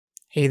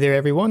Hey there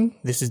everyone,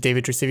 this is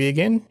David Tresivi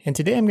again, and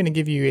today I'm going to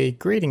give you a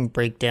grading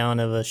breakdown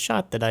of a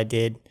shot that I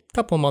did a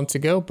couple of months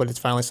ago, but it's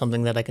finally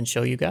something that I can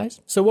show you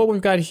guys. So what we've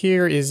got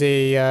here is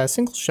a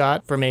single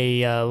shot from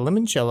a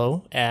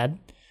limoncello ad.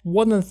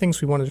 One of the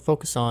things we wanted to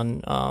focus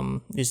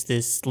on is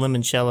this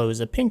limoncello is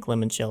a pink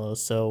limoncello,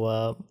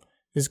 so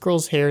this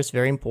girl's hair is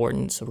very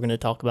important, so we're going to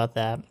talk about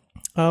that.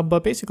 But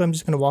basically I'm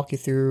just going to walk you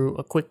through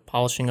a quick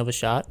polishing of a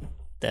shot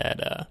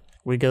that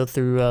we go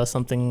through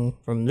something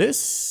from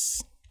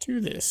this to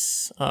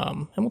this,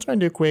 and we'll try and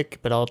do it quick,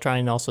 but I'll try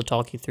and also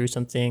talk you through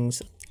some things.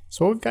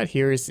 So what we've got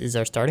here is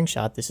our starting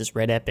shot. This is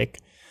Red Epic,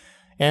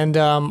 and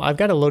I've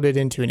got it loaded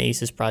into an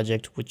ACES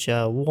project, which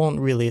won't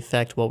really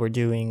affect what we're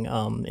doing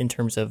in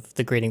terms of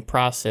the grading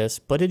process,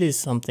 but it is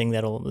something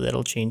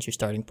that'll change your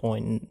starting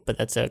point, but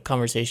that's a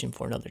conversation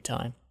for another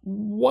time.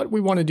 What we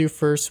want to do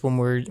first when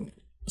we're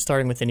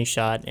starting with any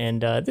shot,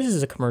 and this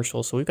is a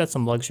commercial, so we've got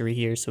some luxury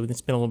here, so we can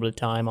spend a little bit of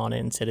time on it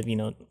instead of,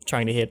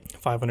 trying to hit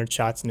 500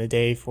 shots in a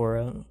day for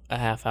a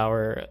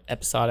half-hour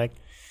episodic.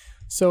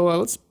 So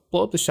let's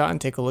blow up the shot and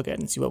take a look at it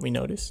and see what we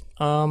notice.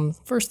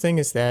 First thing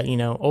is that,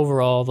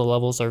 overall the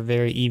levels are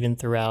very even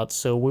throughout,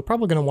 so we're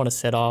probably going to want to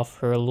set off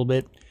for a little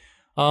bit.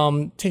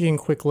 Taking a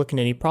quick look at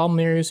any problem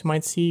areas you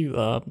might see.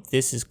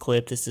 This is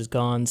clipped, this is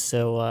gone,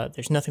 so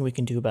there's nothing we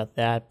can do about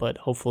that, but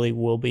hopefully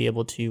we'll be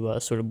able to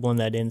sort of blend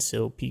that in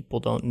so people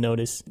don't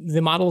notice.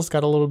 The model's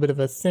got a little bit of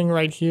a thing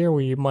right here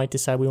where you might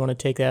decide we want to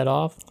take that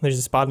off. There's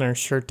a spot on her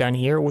shirt down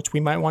here which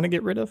we might want to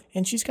get rid of.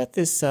 And she's got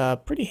this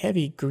pretty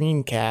heavy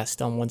green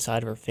cast on one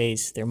side of her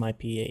face. There might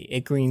be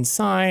a green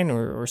sign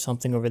or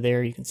something over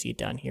there. You can see it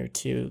down here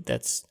too.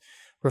 That's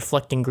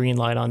reflecting green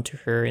light onto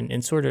her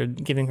and sort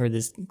of giving her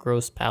this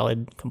gross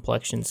pallid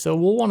complexion. So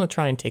we'll want to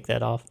try and take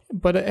that off.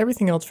 But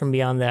everything else from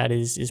beyond that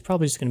is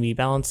probably just going to be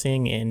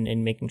balancing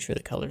and making sure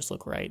the colors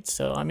look right.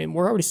 So, I mean,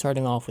 we're already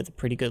starting off with a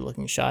pretty good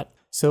looking shot.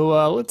 So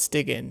let's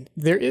dig in.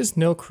 There is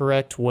no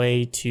correct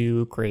way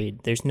to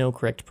grade. There's no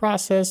correct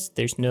process.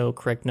 There's no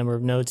correct number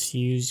of nodes to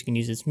use. You can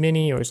use as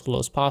many or as little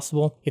as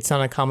possible. It's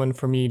not uncommon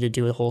for me to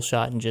do a whole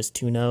shot in just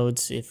 2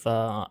 nodes if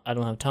I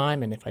don't have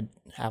time, and if I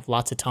have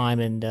lots of time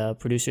and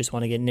producers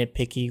want to get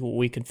nitpicky,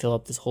 we can fill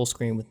up this whole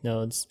screen with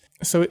nodes.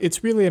 So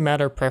it's really a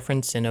matter of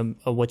preference and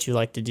of what you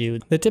like to do.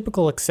 The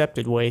typical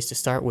accepted way is to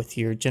start with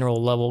your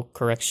general level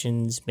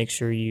corrections, make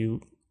sure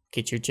you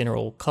get your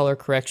general color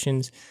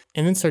corrections,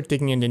 and then start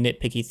digging into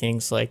nitpicky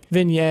things like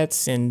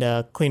vignettes and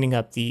cleaning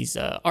up these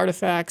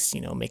artifacts,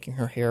 making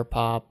her hair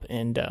pop,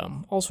 and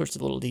all sorts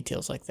of little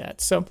details like that.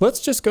 So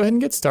let's just go ahead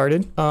and get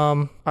started.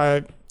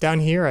 Down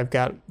here I've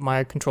got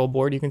my control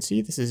board. You can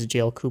see this is a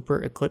JL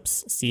Cooper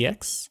Eclipse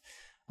CX.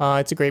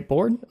 It's a great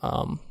board.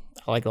 I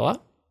like it a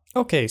lot.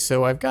 Okay,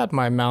 so I've got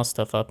my mouse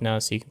stuff up now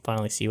so you can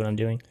finally see what I'm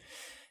doing.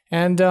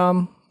 And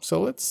so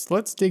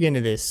let's dig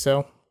into this.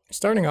 So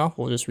starting off,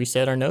 we'll just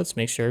reset our notes,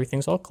 make sure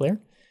everything's all clear.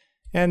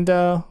 And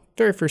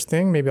very first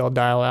thing, maybe I'll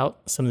dial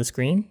out some of the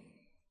screen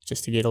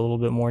just to get a little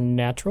bit more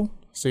natural.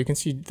 So you can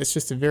see that's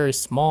just a very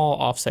small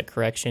offset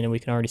correction, and we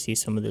can already see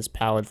some of this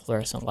pallid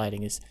fluorescent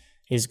lighting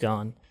is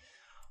gone.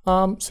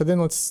 So then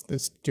let's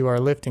do our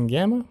lift and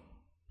gamma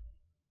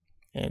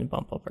and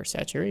bump up our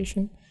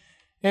saturation.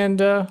 And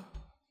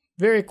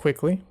very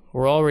quickly,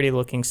 we're already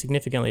looking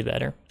significantly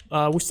better.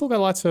 We still got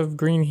lots of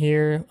green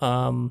here.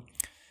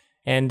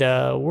 And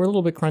we're a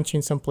little bit crunchy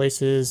in some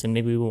places, and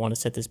maybe we want to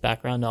set this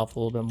background off a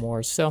little bit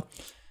more. So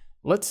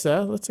let's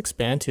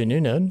expand to a new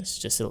node. This is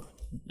just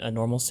a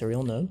normal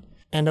serial node.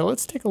 And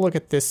let's take a look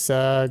at this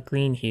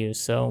green hue.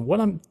 So what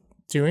I'm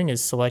doing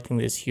is selecting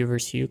this hue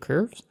versus hue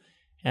curves,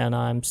 and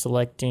I'm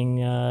selecting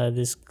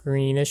this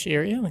greenish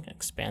area. I'm going to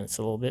expand this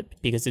a little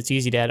bit because it's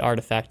easy to add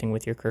artifacting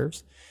with your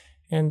curves.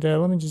 And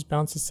let me just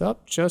bounce this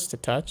up just a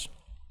touch.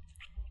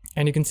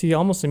 And you can see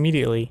almost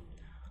immediately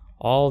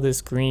all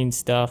this green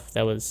stuff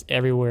that was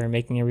everywhere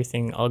making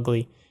everything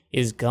ugly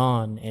is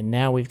gone, and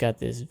now we've got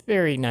this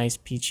very nice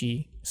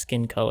peachy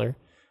skin color.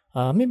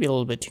 Maybe a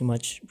little bit too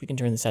much. We can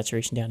turn the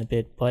saturation down a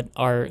bit, but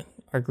our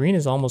green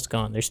is almost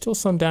gone. There's still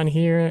some down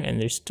here, and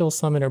there's still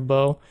some in her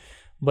bow,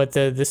 but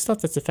the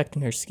stuff that's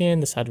affecting her skin,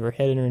 the side of her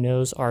head and her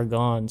nose are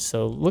gone.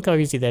 So look how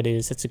easy that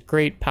is. It's a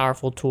great,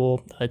 powerful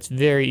tool. It's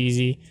very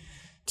easy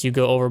to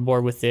go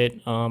overboard with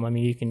it. I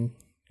mean, you can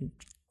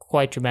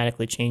quite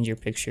dramatically change your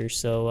picture,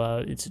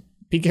 so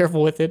be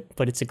careful with it,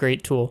 but it's a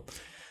great tool.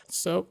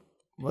 So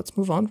let's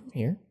move on from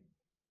here.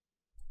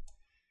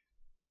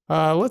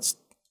 Let's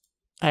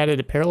add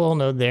a parallel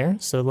node there.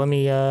 So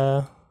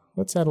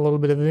let's add a little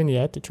bit of a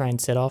vignette to try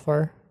and set off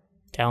our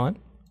talent,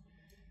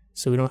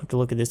 so we don't have to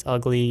look at this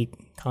ugly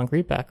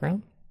concrete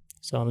background.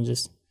 So I'm gonna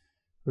just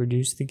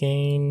reduce the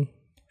gain,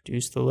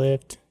 reduce the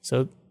lift.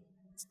 So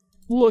it's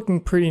looking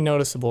pretty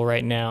noticeable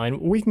right now,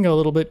 and we can go a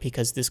little bit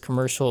because this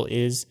commercial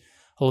is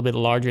a little bit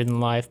larger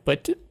than life,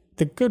 but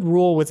the good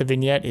rule with a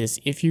vignette is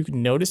if you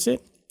notice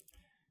it,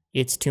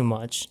 it's too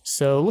much.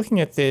 So looking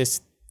at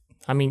this,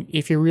 I mean,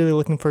 if you're really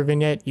looking for a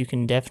vignette, you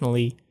can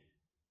definitely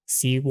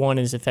see one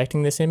is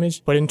affecting this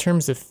image. But in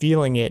terms of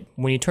feeling it,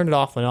 when you turn it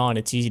off and on,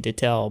 it's easy to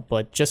tell.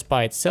 But just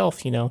by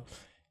itself,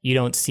 you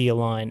don't see a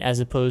line, as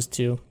opposed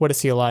to what I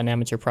see a lot in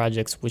amateur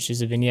projects, which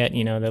is a vignette,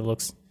 you know, that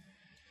looks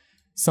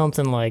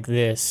something like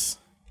this.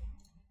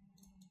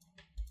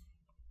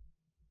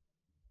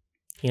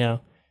 You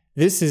know,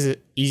 this is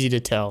easy to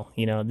tell.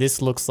 You know,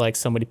 this looks like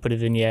somebody put a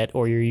vignette,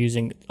 or you're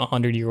using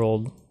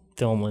 100-year-old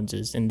film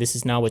lenses, and this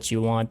is not what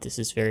you want. This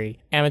is very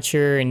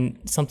amateur and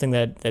something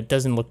that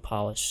doesn't look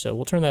polished. So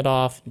we'll turn that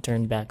off and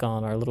turn back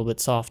on our little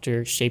bit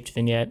softer shaped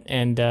vignette,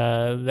 and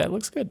that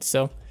looks good.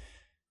 So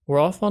we're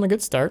off on a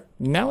good start.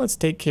 Now let's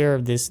take care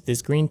of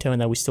this green tone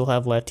that we still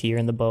have left here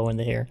in the bow and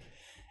the hair.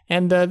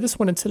 And this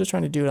one, instead of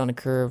trying to do it on a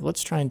curve,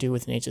 let's try and do it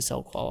with an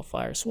HSL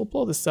qualifier. So we'll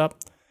blow this up,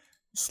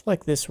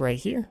 select this right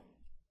here,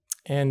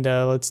 and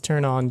let's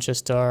turn on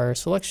just our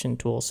selection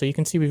tool. So you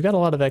can see we've got a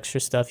lot of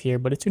extra stuff here,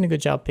 but it's doing a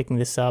good job picking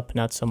this up,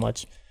 not so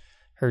much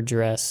her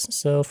dress.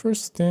 So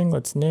first thing,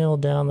 let's nail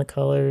down the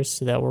colors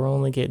so that we're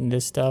only getting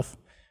this stuff.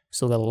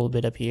 Still got a little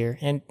bit up here.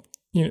 And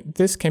you know,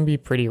 this can be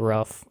pretty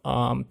rough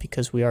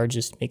because we are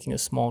just making a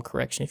small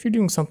correction. If you're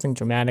doing something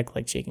dramatic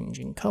like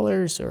changing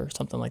colors or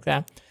something like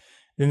that,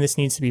 then this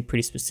needs to be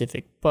pretty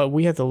specific. But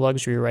we have the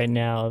luxury right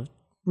now of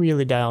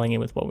really dialing in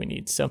with what we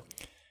need. So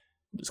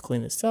just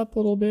clean this up a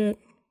little bit,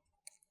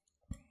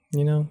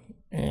 you know,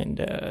 and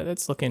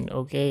that's looking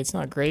okay. It's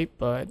not great,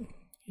 but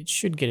it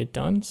should get it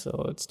done.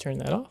 So let's turn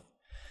that off.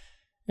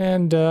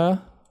 And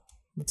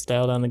let's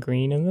dial down the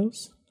green in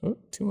those. Oh,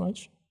 too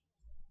much.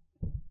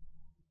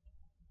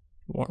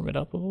 Warm it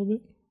up a little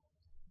bit.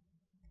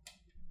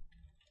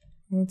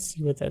 Let's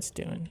see what that's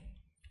doing.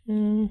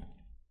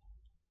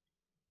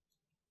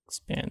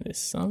 Expand this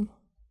some.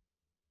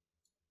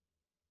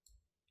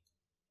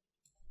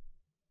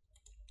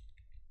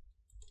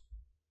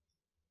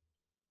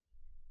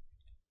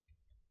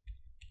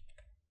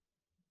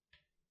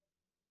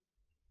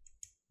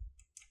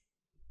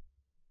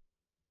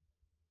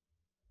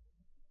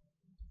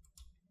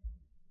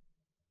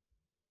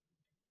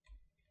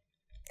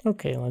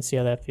 Okay, let's see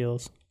how that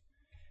feels.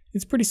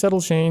 It's a pretty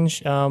subtle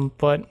change,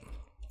 but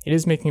it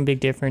is making a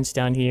big difference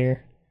down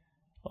here,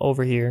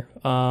 over here.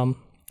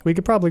 We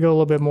could probably go a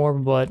little bit more,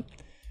 but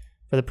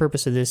for the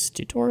purpose of this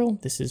tutorial,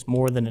 this is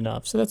more than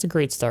enough. So that's a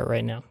great start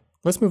right now.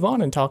 Let's move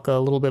on and talk a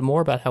little bit more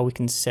about how we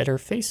can set our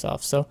face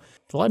off. So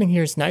the lighting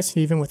here is nice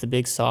and even with a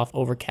big soft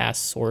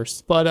overcast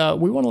source, but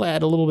we want to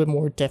add a little bit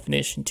more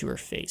definition to her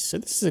face. So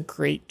this is a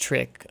great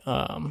trick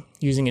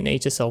using an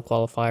HSL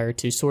qualifier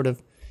to sort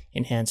of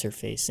enhance her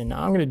face. And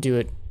I'm going to do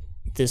it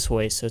this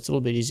way so it's a little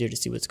bit easier to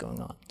see what's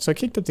going on. So I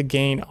kicked up the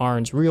gain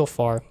orange real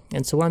far,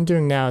 and so what I'm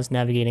doing now is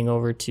navigating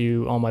over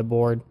to, on my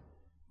board,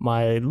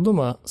 my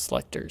Luma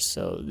selectors.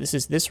 So this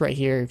is this right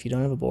here if you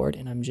don't have a board,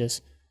 and I'm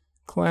just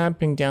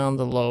clamping down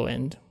the low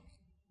end.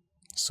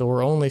 So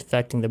we're only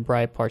affecting the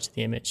bright parts of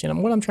the image.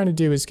 And what I'm trying to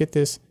do is get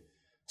this,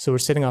 so we're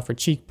setting off her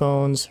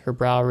cheekbones, her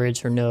brow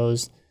ridge, her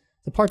nose,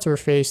 the parts of her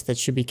face that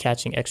should be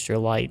catching extra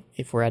light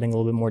if we're adding a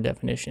little bit more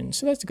definition.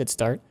 So that's a good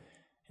start.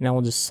 And now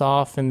we'll just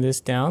soften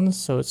this down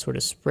so it sort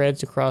of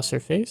spreads across her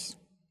face.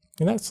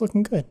 And that's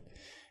looking good.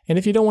 And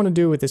if you don't want to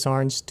do it with this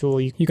orange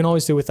tool, you can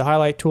always do it with the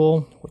highlight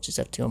tool, which is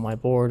F2 on my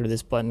board, or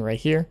this button right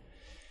here.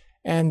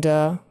 And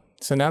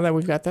so now that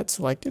we've got that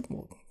selected,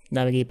 we'll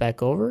navigate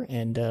back over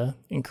and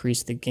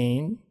increase the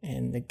gain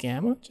and the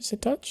gamma just a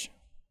touch.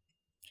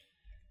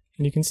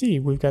 And you can see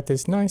we've got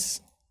this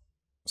nice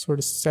sort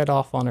of set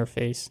off on her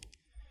face.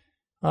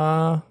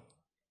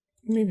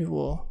 Maybe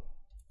we'll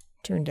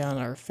turn down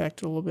our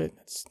effect a little bit.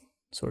 That's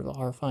sort of a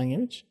horrifying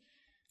image.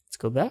 Let's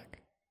go back.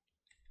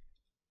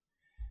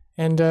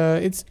 And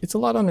it's a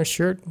lot on her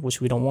shirt, which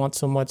we don't want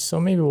so much, so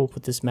maybe we'll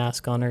put this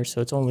mask on her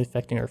so it's only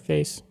affecting her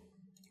face.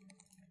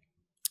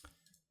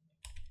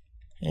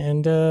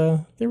 And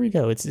there we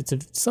go. It's a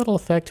subtle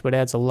effect, but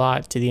adds a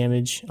lot to the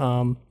image,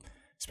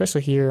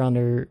 especially here on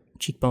her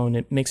cheekbone.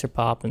 It makes her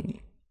pop and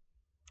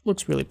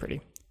looks really pretty.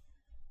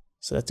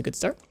 So that's a good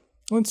start.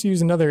 Let's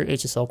use another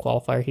HSL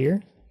qualifier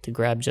here to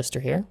grab just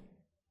her hair.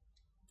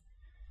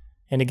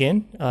 And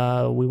again,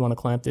 we want to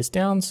clamp this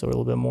down so we're a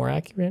little bit more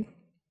accurate.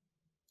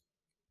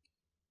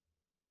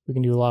 We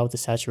can do a lot with the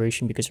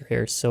saturation because her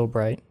hair is so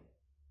bright.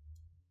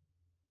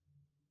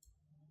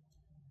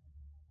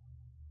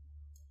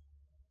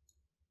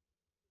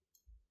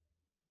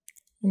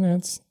 And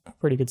that's a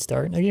pretty good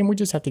start. And again, we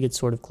just have to get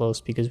sort of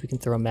close because we can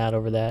throw a mat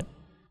over that.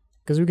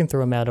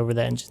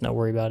 And just not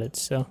worry about it.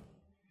 So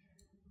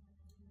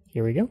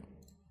here we go.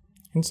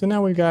 And so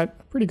now we've got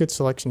a pretty good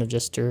selection of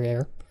just her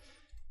hair.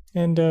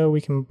 And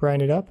we can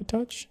brighten it up a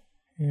touch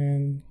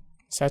and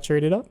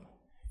saturate it up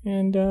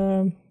and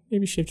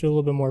maybe shift it a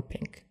little bit more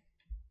pink.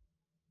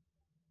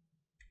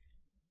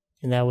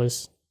 And that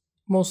was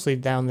mostly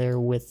down there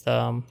with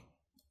the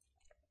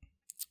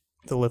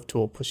lift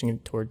tool, pushing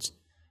it towards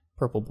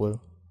purple blue.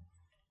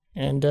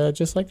 And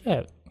just like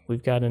that,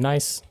 we've got a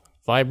nice,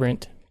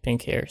 vibrant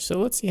pink hair. So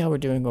let's see how we're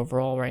doing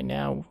overall right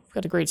now. We've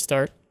got a great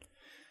start.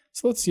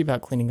 So let's see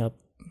about cleaning up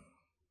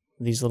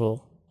these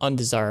little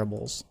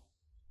undesirables.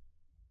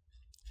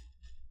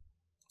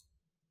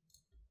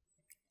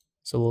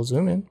 So we'll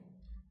zoom in.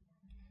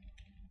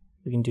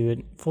 We can do it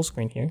full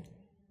screen here.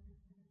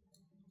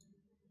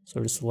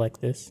 sort of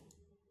select this.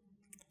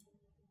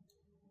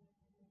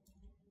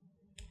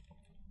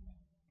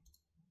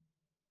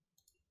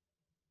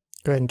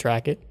 Go ahead and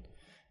track it.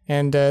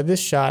 And this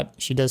shot,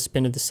 she does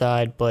spin to the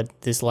side,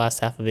 but this last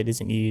half of it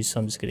isn't used, so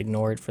I'm just going to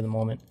ignore it for the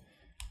moment.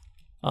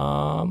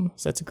 So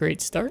that's a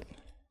great start.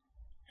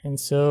 And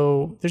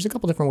so there's a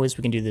couple different ways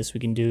we can do this. We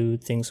can do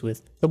things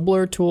with the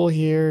blur tool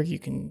here. You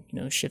can,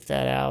 shift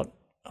that out.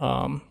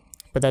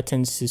 But that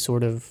tends to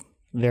sort of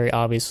very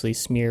obviously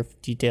smear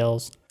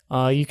details.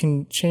 You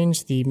can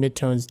change the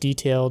midtones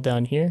detail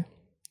down here.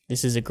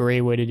 This is a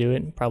great way to do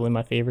it, probably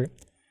my favorite,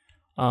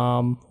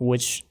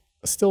 which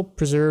still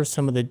preserves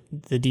some of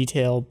the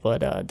detail,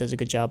 but does a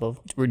good job of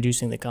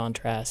reducing the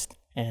contrast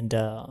and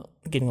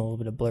getting a little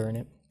bit of blur in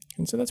it.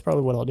 And so that's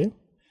probably what I'll do.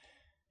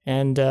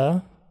 And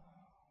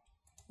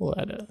we'll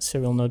add a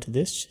serial node to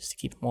this just to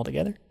keep them all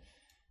together.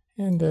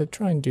 And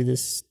try and do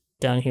this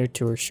down here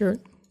to her shirt.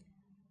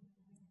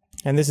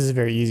 And this is a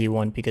very easy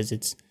one because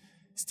it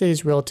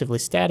stays relatively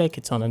static.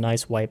 It's on a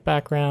nice white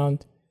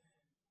background.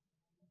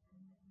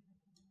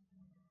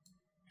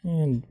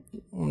 And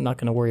I'm not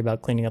going to worry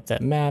about cleaning up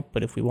that map,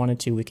 but if we wanted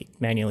to, we could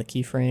manually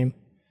keyframe.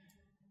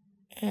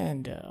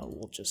 And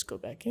we'll just go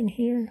back in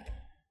here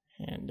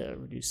and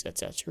reduce that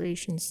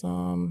saturation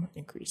some,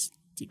 decrease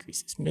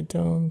its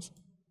midtones.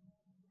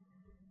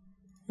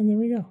 And there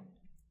we go.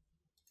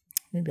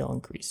 Maybe I'll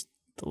increase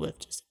the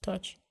lift just a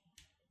touch.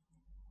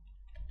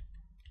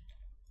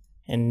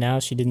 And now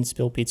she didn't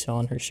spill pizza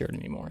on her shirt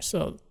anymore.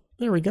 So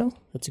there we go.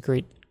 That's a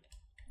great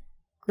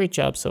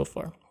job so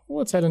far. Well,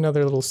 let's add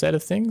another little set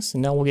of things.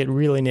 And now we'll get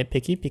really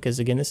nitpicky because,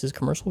 again, this is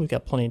commercial. We've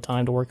got plenty of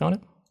time to work on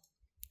it.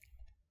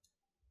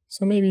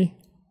 So maybe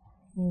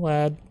we'll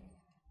add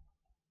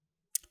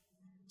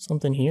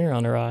something here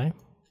on her eye.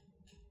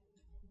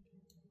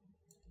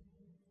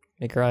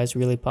 Make her eyes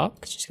really pop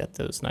because she's got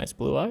those nice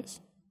blue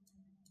eyes.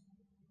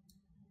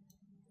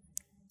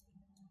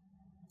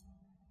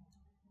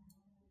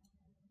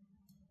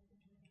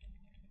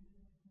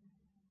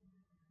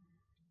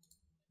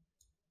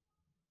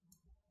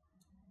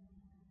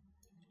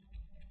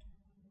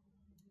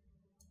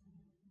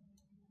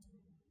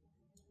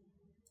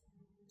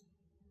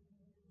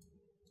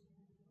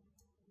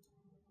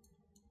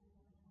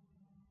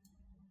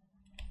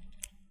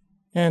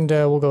 And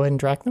we'll go ahead and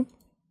track them.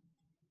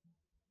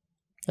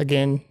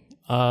 Again,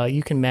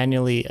 you can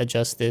manually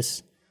adjust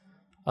this.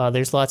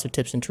 There's lots of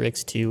tips and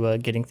tricks to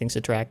getting things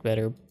to track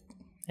better,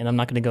 and I'm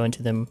not going to go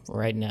into them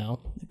right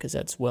now because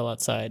that's well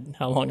outside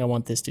how long I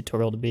want this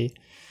tutorial to be.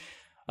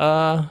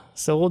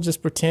 So we'll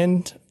just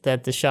pretend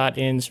that the shot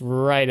ends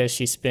right as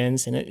she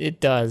spins, and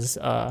it does.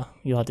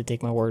 You'll have to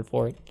take my word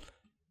for it.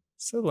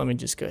 So let me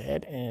just go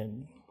ahead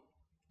and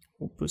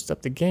we'll boost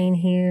up the gain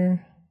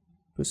here,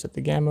 boost up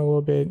the gamma a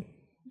little bit,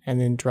 and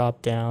then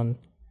drop down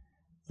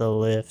the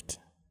lift,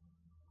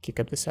 kick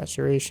up the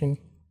saturation,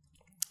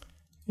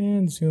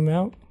 and zoom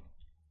out.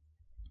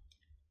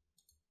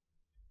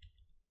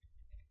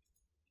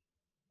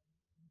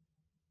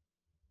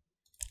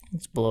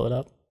 Let's blow it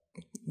up,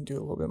 do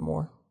a little bit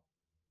more.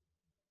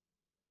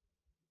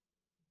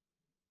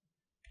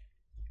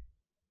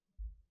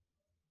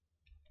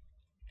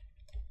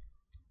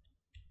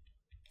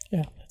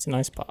 Yeah, that's a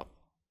nice pop.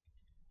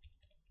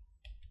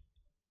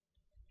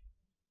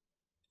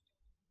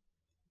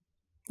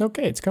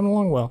 Okay, it's coming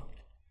along well.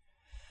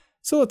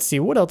 So let's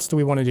see, what else do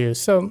we want to do?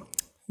 So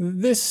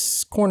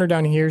this corner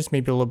down here is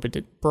maybe a little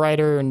bit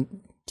brighter and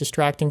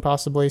distracting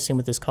possibly, same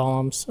with this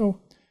column. So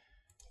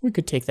we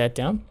could take that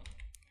down.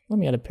 Let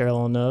me add a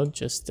parallel node.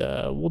 Just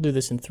we'll do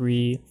this in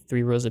three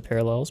rows of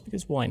parallels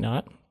because why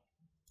not?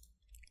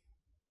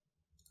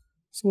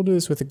 So we'll do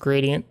this with a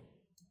gradient.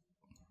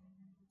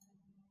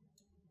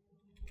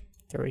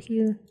 Throw it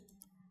here.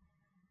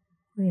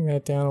 Bring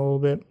that down a little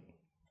bit.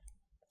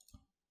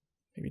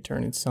 Maybe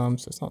turn it some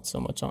so it's not so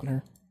much on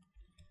her.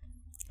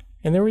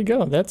 And there we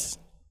go. That's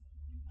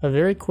a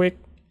very quick,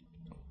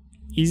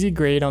 easy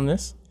grade on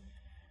this.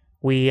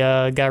 We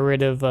got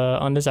rid of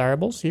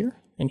undesirables here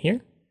and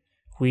here.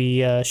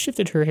 We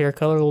shifted her hair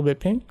color a little bit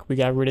pink. We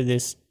got rid of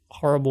this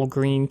horrible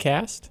green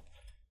cast.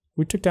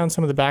 We took down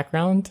some of the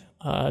background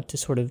to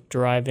sort of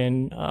drive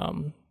in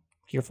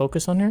your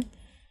focus on her.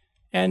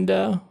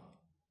 And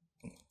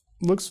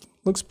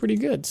looks pretty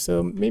good.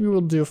 So maybe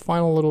we'll do a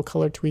final little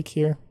color tweak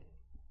here.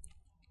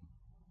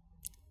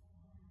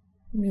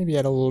 Maybe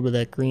add a little bit of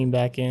that green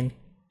back in.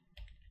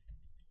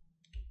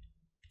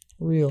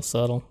 Real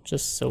subtle,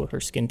 just so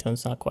her skin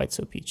tone's not quite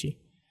so peachy.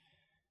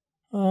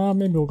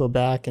 Maybe we'll go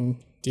back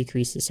and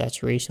decrease the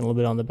saturation a little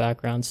bit on the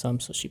background some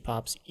so she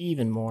pops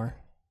even more.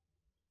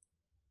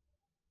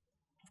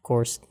 Of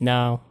course,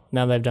 now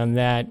that I've done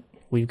that,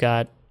 we've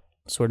got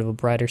sort of a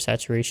brighter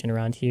saturation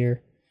around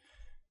here,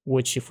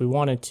 which if we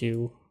wanted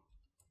to,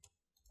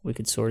 we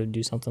could sort of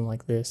do something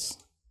like this.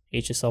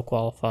 HSL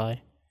qualify.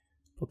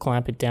 We'll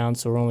clamp it down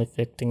so we're only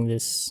affecting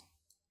these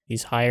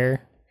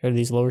higher or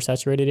these lower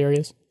saturated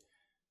areas.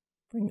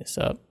 Bring this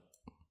up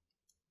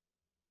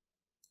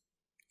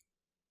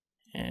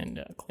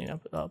and clean it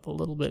up a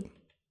little bit.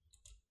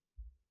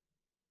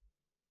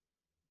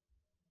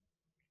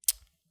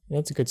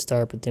 That's a good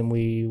start, but then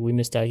we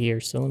missed out here.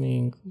 So let me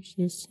increase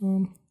this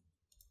some.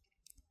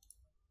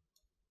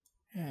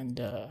 And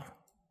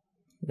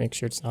make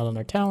sure it's not on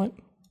our talent.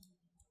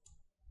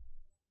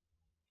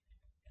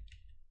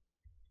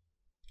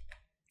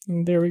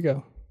 And there we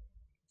go.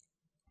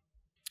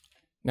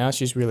 Now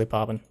she's really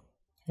popping.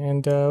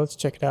 And let's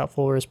check it out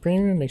full res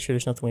premium, make sure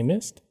there's nothing we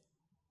missed.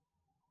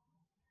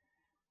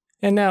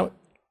 And now,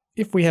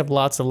 if we have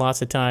lots and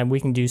lots of time, we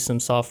can do some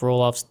soft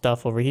roll-off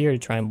stuff over here to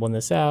try and blend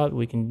this out.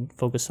 We can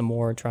focus some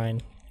more, try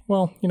and,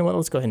 well, you know what,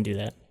 let's go ahead and do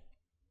that.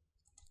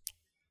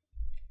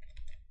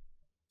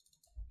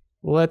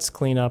 Let's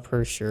clean up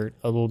her shirt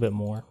a little bit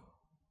more.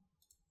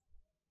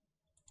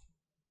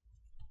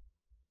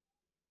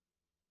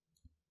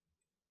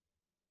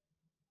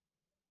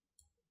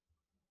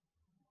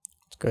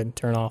 Let's go ahead and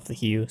turn off the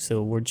hue.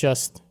 So we're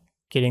just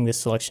getting this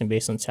selection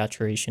based on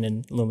saturation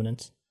and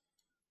luminance.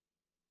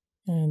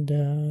 And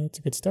it's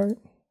a good start.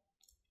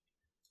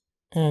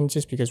 And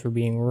just because we're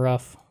being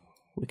rough,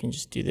 we can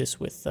just do this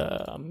with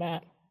a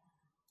matte.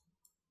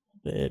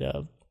 A bit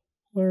of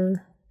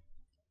blur.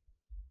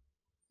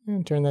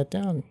 And turn that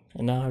down.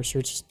 And now our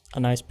shirt's a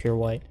nice pure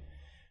white.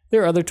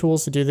 There are other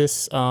tools to do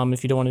this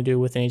if you don't want to do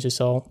it with an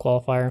HSL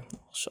qualifier.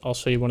 I'll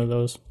show you one of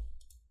those.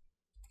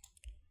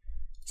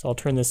 So I'll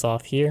turn this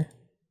off here.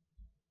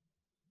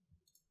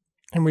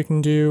 And we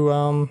can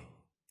do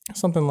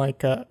something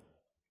like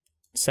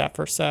sap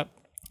for sap.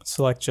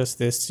 Select just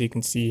this so you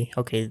can see,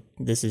 okay,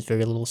 this is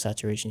very little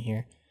saturation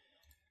here.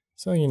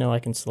 So, you know, I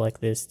can select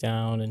this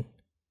down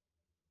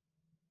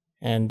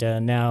and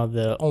now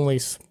the only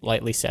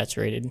slightly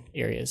saturated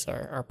areas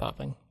are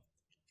popping.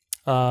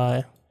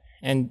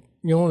 And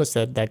you'll notice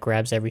that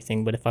grabs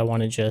everything, but if I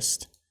want to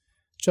just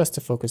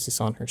to focus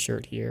this on her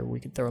shirt here, we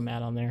could throw a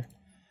matte on there.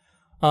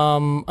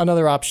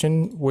 Another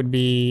option would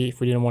be if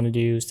we didn't want to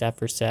do sap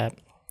for sap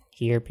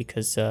here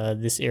because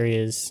this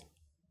area is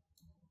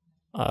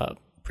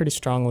pretty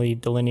strongly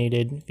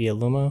delineated via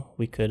Luma.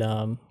 We could,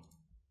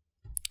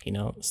 you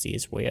know, see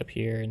it's way up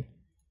here and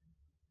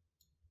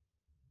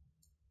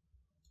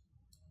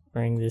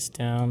bring this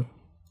down.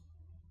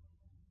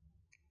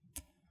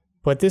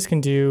 But this can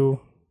do,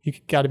 you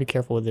got to be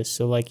careful with this.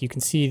 So like you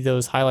can see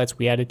those highlights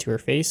we added to her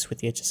face with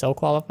the HSL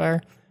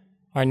qualifier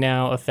are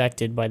now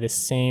affected by the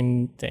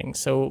same thing.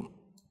 So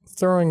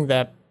throwing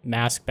that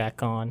mask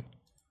back on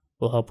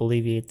will help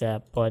alleviate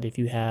that. But if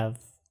you have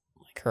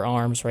like her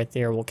arms right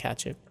there, we'll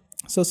catch it.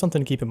 So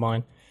something to keep in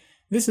mind.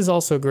 This is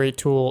also a great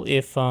tool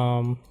if,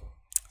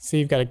 say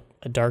you've got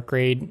a dark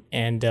grade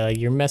and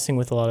you're messing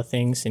with a lot of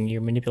things and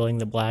you're manipulating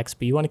the blacks,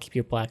 but you want to keep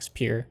your blacks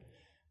pure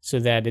so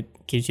that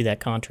it gives you that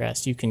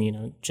contrast. You can, you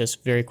know,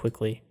 just very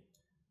quickly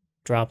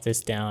drop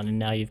this down and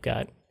now you've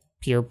got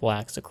pure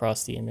blacks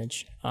across the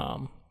image.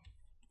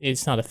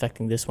 It's not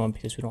affecting this one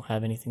because we don't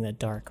have anything that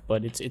dark,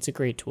 but it's a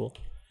great tool.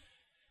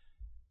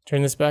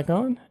 Turn this back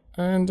on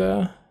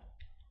and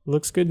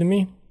looks good to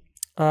me.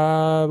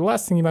 The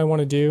last thing you might want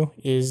to do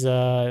is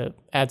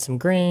add some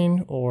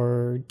grain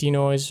or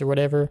denoise or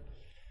whatever.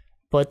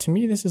 But to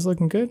me, this is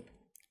looking good.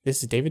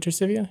 This is David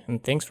Tricivia,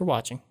 and thanks for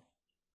watching.